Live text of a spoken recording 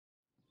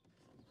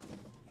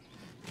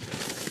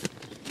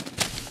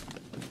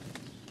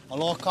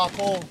Aloha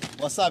kako.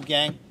 What's up,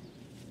 gang?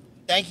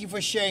 Thank you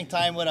for sharing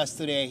time with us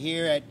today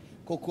here at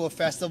Kokua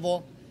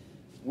Festival.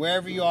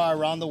 Wherever you are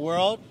around the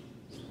world,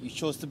 you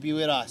chose to be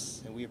with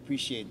us, and we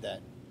appreciate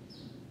that.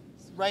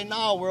 Right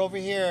now, we're over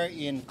here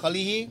in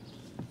Kalihi,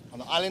 on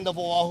the island of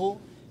Oahu,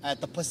 at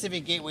the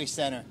Pacific Gateway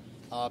Center.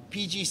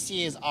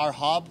 PGC is our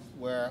hub,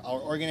 where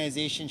our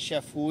organization,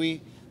 Chef Hui,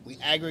 we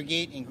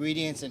aggregate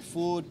ingredients and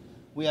food.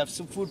 We have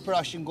some food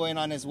production going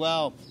on as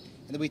well.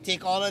 And then we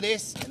take all of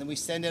this and then we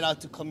send it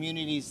out to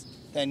communities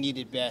that need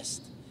it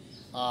best.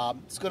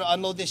 It's gonna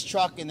unload this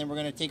truck and then we're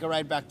gonna take a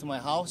ride back to my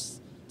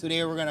house.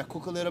 Today we're gonna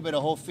cook a little bit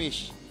of whole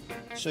fish.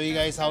 Show you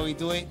guys how we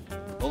do it,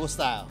 local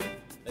style.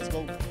 Let's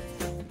go.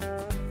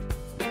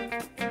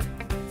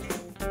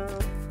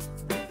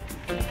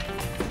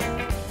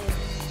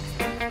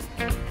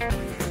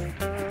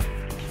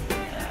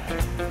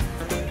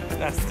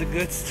 That's the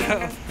good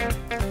stuff.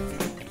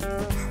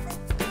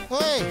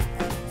 Hey!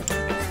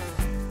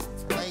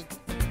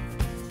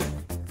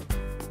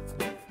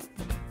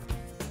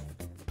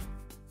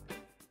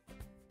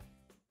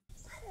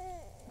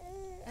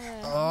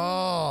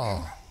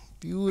 Oh,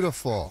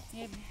 beautiful.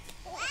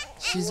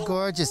 She's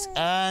gorgeous,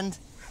 and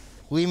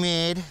we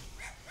made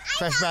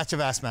fresh batch of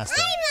ass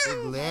master.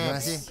 Big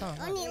lips.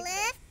 Only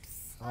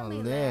lips. Oh,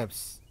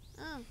 lips.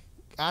 Oh.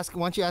 Why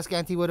don't you ask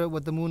Auntie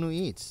what the Munu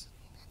eats?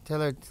 Tell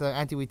her,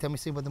 Auntie, will you tell me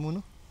something about the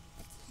Munu?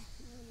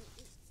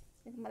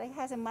 It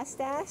has a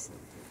mustache.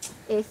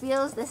 It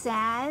feels the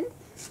sand,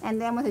 and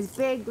then with his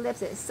big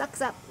lips, it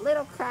sucks up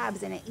little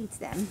crabs and it eats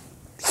them.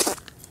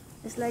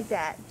 Just like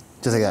that.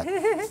 Just like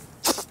that.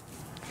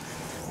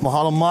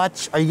 Mahalo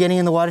much. Are you getting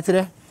in the water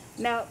today?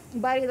 No,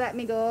 buddy let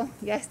me go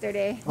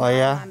yesterday. Oh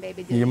yeah? Mom,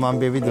 baby duty. Your mom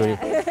baby duty.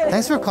 Yeah.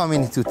 Thanks for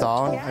coming to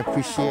town. Yeah. I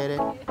appreciate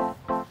it.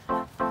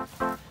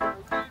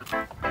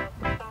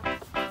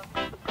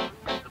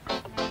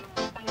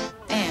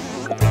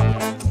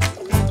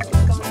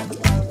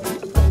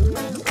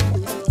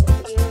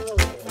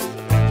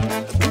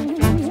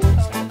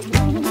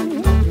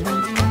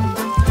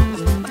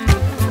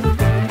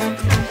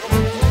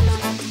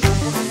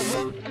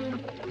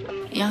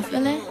 Y'all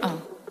feel it?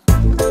 Oh.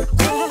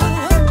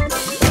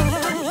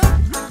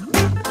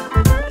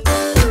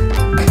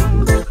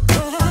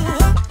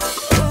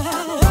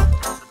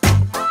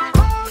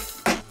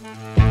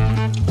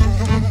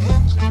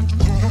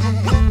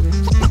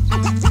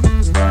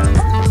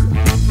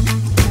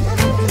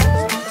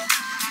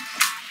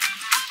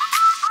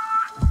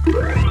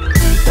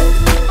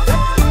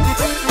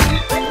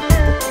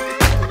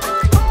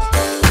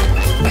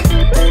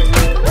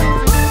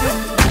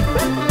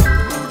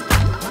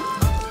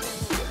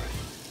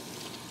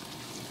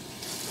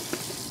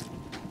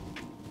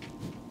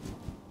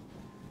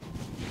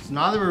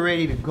 Now that we're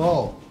ready to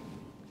go,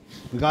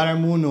 we got our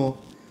Munu.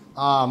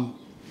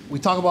 We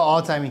talk about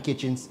all the time in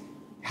kitchens,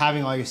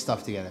 having all your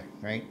stuff together,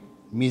 right?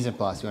 Mise en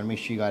place, you wanna make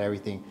sure you got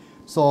everything.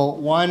 So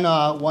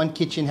one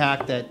kitchen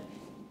hack that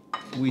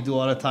we do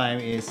all the time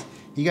is,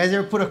 you guys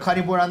ever put a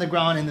cutting board on the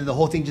ground and then the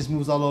whole thing just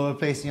moves all over the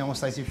place and you almost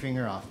slice your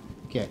finger off?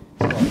 Okay,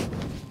 so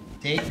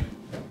take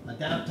a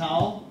damp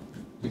towel,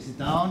 place it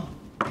down,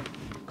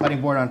 cutting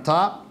board on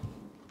top,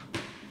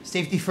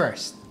 safety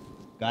first,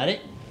 got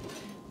it?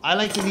 I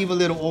like to leave a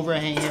little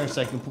overhang here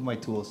so I can put my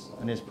tools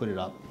and just put it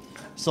up.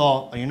 So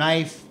on your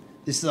knife,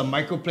 this is a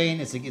microplane,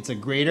 it's a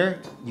grater.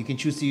 You can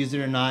choose to use it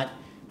or not.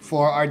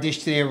 For our dish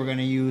today, we're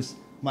gonna use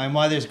my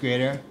mother's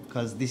grater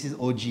because this is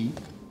OG.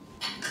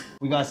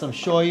 We got some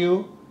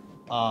shoyu,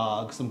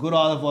 some good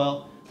olive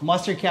oil,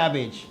 mustard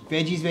cabbage,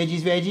 veggies,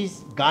 veggies,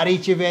 veggies. Gotta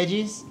eat your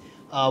veggies.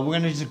 We're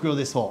gonna just grill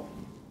this whole.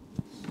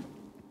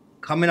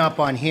 Coming up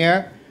on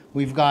here,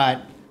 we've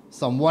got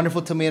some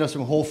wonderful tomatoes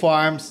from Whole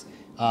Farms.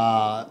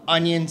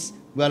 Onions,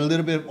 we got a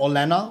little bit of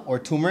Olena or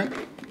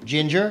turmeric,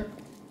 ginger,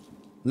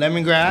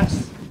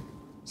 lemongrass,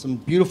 some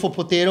beautiful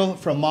potato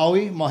from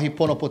Mahi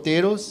Pono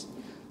potatoes,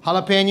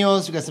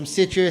 jalapeños, we got some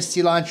citrus,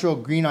 cilantro,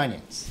 green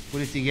onions.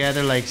 Put it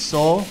together like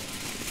so.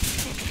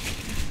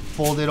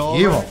 Fold it over.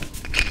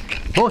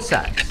 Evo. Both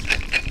sides.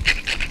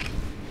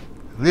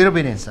 A little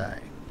bit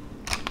inside.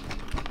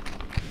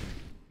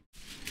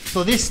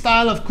 So this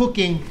style of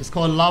cooking is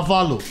called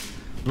lawalu.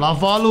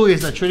 Lawalu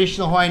is a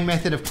traditional Hawaiian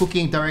method of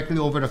cooking directly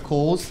over the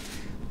coals.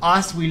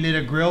 Us, we lit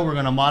a grill, we're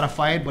gonna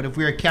modify it, but if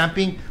we were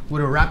camping, we'd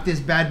wrap this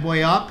bad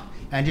boy up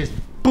and just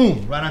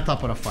boom, right on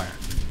top of the fire.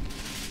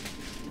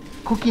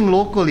 Cooking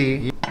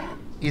locally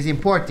is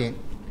important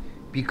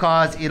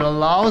because it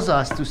allows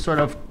us to sort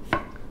of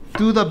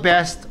do the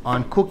best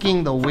on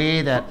cooking the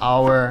way that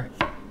our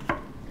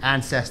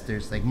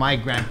ancestors, like my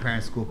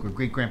grandparents cook or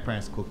great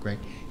grandparents cook, right?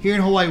 Here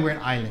in Hawaii, we're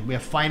an island. We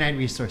have finite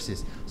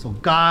resources. So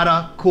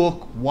gotta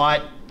cook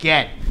what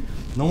get.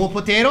 Normal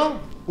potato,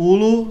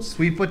 ulu,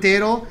 sweet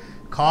potato,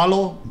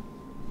 kalo.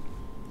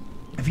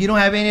 If you don't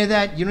have any of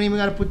that, you don't even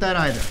gotta put that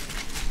either.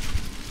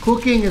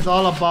 Cooking is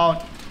all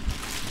about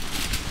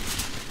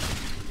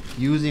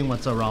using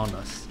what's around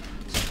us.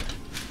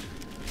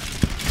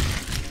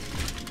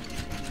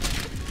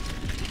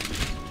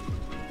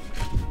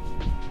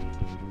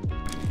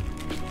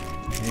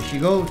 There she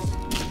goes.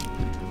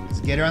 Let's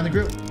Let's get her on the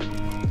grill.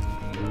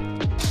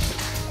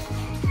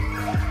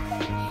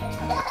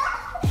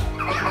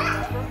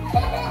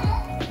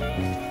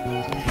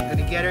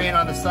 Gonna get her in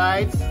on the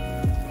sides.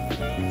 Let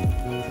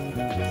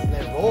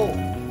it roll.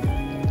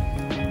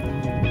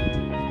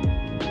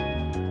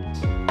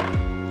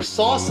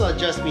 Salsa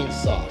just means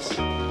sauce. So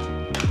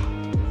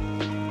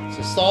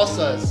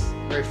salsas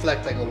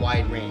reflect like a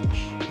wide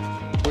range.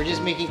 We're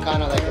just making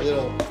kind of like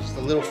just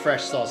a little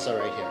fresh salsa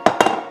right here.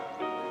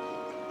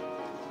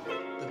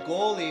 The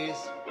goal is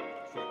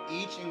for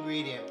each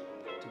ingredient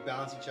to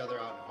balance each other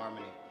out in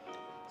harmony.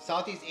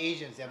 Southeast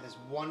Asians, they have this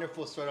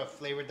wonderful sort of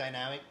flavor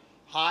dynamic.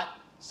 Hot,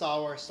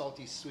 sour,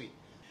 salty, sweet.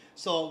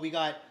 So we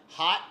got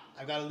hot.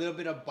 I've got a little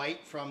bit of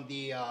bite from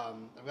the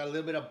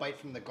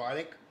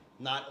garlic,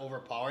 not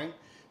overpowering.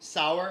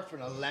 Sour from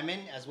the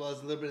lemon, as well as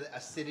a little bit of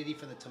acidity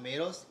from the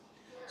tomatoes.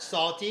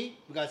 Salty,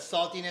 we got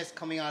saltiness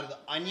coming out of the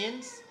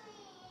onions.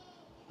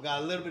 We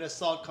got a little bit of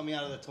salt coming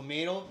out of the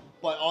tomato,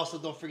 but also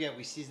don't forget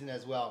we season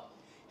as well.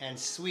 And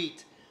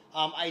sweet.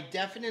 I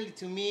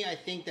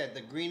think that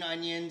the green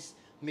onions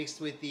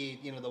mixed with the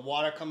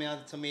water coming out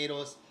of the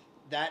tomatoes,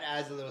 that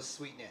adds a little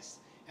sweetness.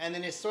 And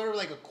then it's sort of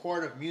like a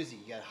chord of music.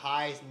 You got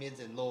highs, mids,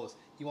 and lows.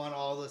 You want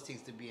all those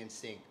things to be in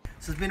sync.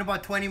 So it's been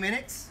about 20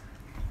 minutes.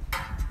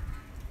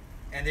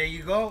 And there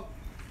you go.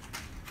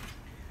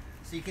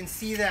 So you can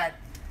see that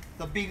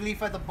the big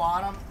leaf at the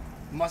bottom,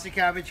 mustard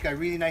cabbage, got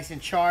really nice and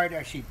charred.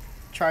 Actually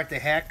charred to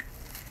heck.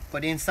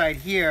 But inside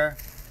here,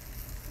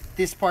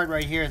 this part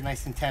right here is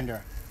nice and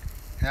tender.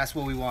 And that's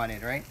what we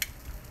wanted, right?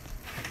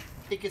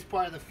 Thickest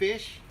part of the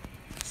fish.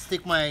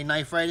 Stick my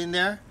knife right in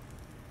there.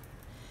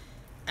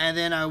 And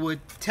then I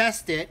would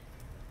test it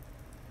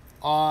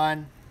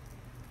on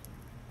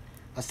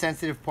a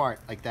sensitive part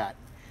like that.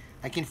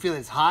 I can feel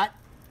it's hot.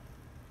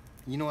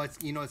 You know it's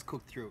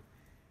cooked through.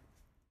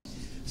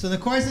 So in the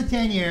course of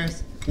 10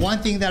 years, one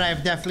thing that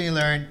I've definitely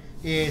learned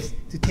is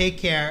to take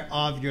care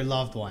of your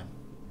loved one.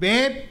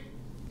 Babe?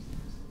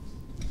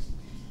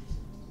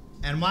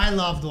 And my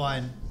loved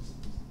one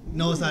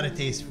knows how to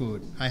taste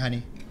food. Hi,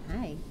 honey.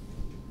 Hi.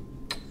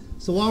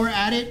 So while we're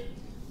at it,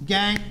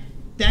 gang,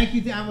 thank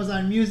you to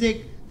Amazon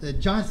Music, to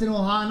Johnson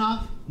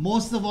Ohana,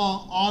 most of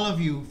all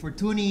of you for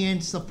tuning in,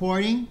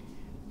 supporting.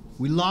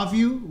 We love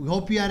you. We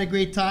hope you had a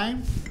great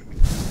time.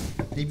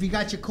 If you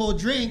got your cold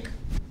drink,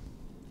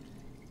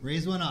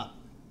 raise one up.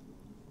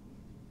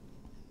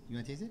 You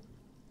want to taste it?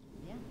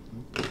 Yeah.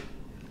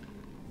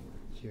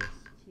 Cheers.